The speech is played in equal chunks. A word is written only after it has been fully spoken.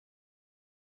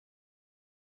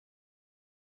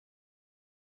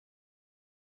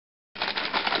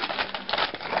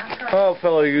Hello,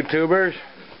 fellow YouTubers.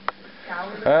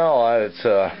 Well, it's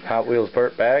Hot Wheels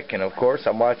Burt back, and of course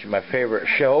I'm watching my favorite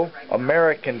show,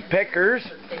 American Pickers,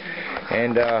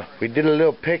 and we did a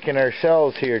little picking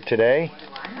ourselves here today.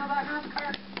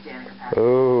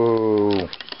 Oh,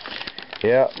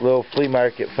 yeah, little flea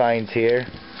market finds here.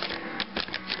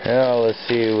 Now let's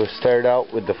see, we'll start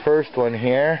out with the first one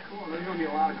here.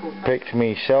 Picked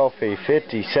myself a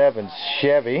 57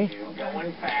 Chevy.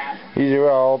 These are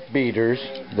all beaters.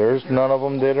 There's none of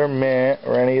them that are mint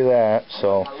or any of that,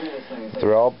 so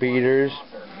they're all beaters.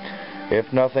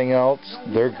 If nothing else,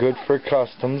 they're good for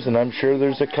customs, and I'm sure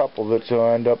there's a couple that's going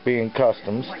to end up being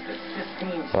customs.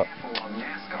 I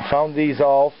found these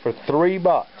all for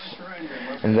 $3,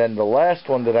 and then the last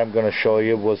one that I'm going to show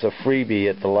you was a freebie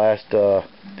at the last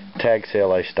tag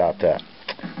sale I stopped at.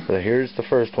 So here's the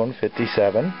first one,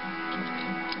 57.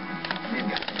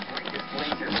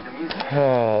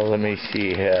 Let me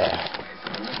see here.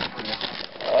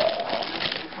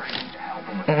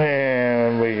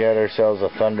 And we got ourselves a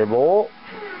Thunderbolt.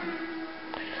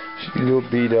 She's a little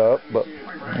beat up, but,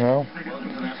 you know,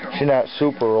 she's not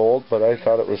super old, but I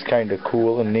thought it was kind of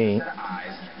cool and neat.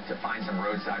 I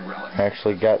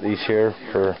actually got these here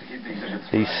for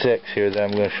these 6 here that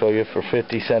I'm going to show you for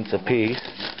 50 cents a piece.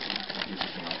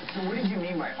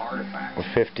 Or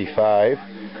 55.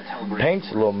 Paint's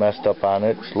a little messed up on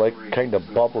it. It's like kind of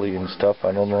bubbly and stuff.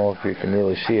 I don't know if you can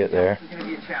really see it there.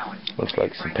 Looks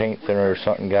like some paint thinner or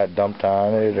something got dumped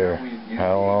on it, or I don't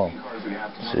know.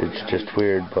 It's just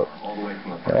weird, but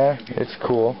it's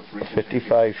cool. A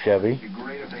 55 Chevy.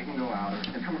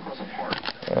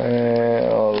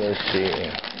 Let's see.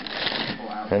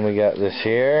 Then we got this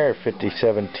here,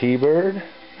 57 T-Bird.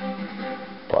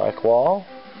 Black wall.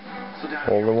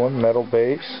 Older one, metal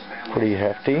base. Pretty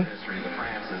hefty.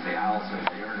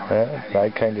 I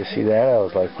kind of see that. I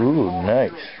was like, ooh,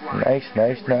 nice. Nice.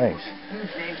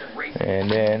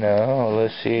 And then,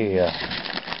 let's see.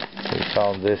 We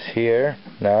found this here.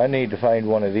 Now, I need to find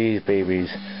one of these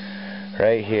babies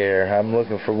right here. I'm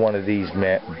looking for one of these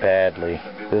badly.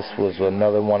 This was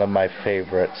another one of my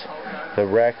favorites. The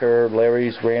Wrecker,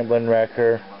 Larry's Ramblin'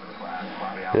 Wrecker.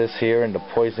 This here and the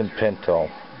Poison Pinto.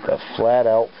 The flat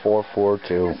out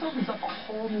 442.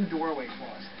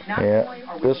 Yeah,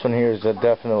 this one here is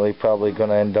definitely probably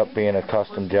going to end up being a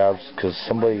custom job because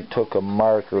somebody took a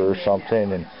marker or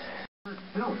something. And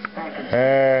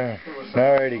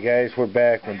alrighty guys, we're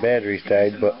back when batteries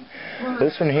died. But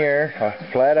this one here,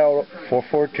 flat out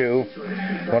 442,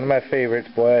 one of my favorites.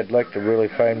 Boy, I'd like to really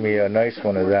find me a nice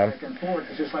one of them,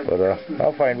 but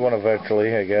I'll find one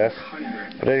eventually, I guess.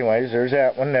 But anyways, there's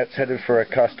that one. That's headed for a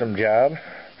custom job.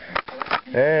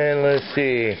 And let's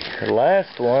see, the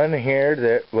last one here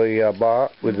that we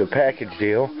bought with the package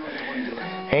deal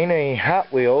ain't any Hot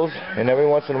Wheels, and every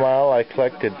once in a while I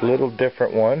collect a little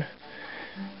different one.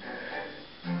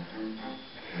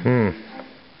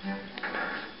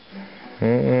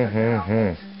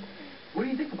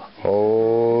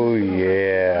 Oh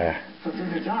yeah,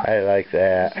 I like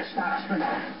that.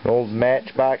 An old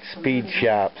Matchbox Speed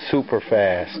Shop, super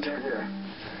fast.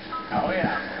 Oh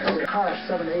yeah.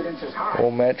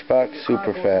 Old Matchbox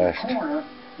super fast.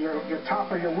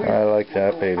 I like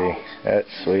that baby. That's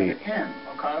sweet.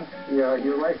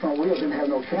 Your right front wheel didn't have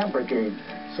no camber gauge,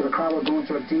 so the car would go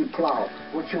into a deep plow.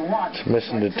 What you want? It's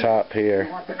missing the top here.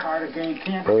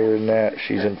 Other than that,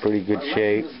 she's in pretty good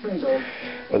shape.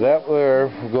 But that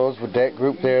goes with that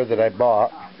group there that I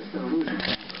bought.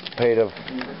 Paid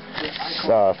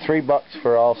 $3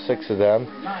 for all 6 of them.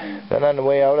 Then on the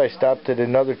way out I stopped at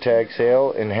another tag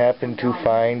sale and happened to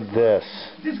find this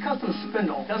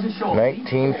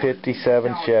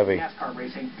 1957 Chevy.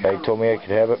 Guy told me I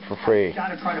could have it for free.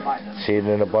 See it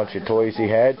in a bunch of toys he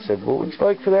had. Said, what would you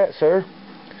like for that, sir?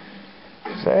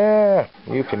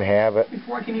 You can have it.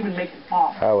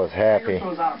 I was happy.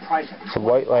 It's a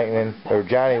White Lightning, or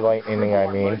Johnny Lightning I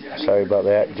mean. Sorry about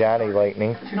that. Johnny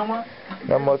Lightning.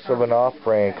 Not much of an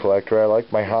off-brand collector. I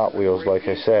like my Hot Wheels, like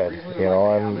I said. You know,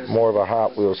 I'm more of a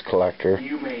Hot Wheels collector.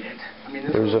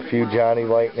 There's a few Johnny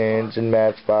Lightnings and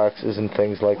Matchboxes and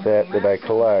things like that that I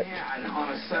collect.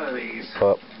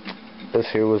 But this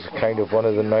here was kind of one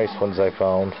of the nice ones I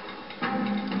found.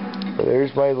 But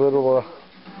there's my little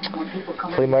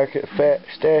flea market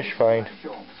stash find.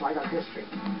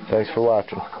 Thanks for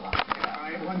watching.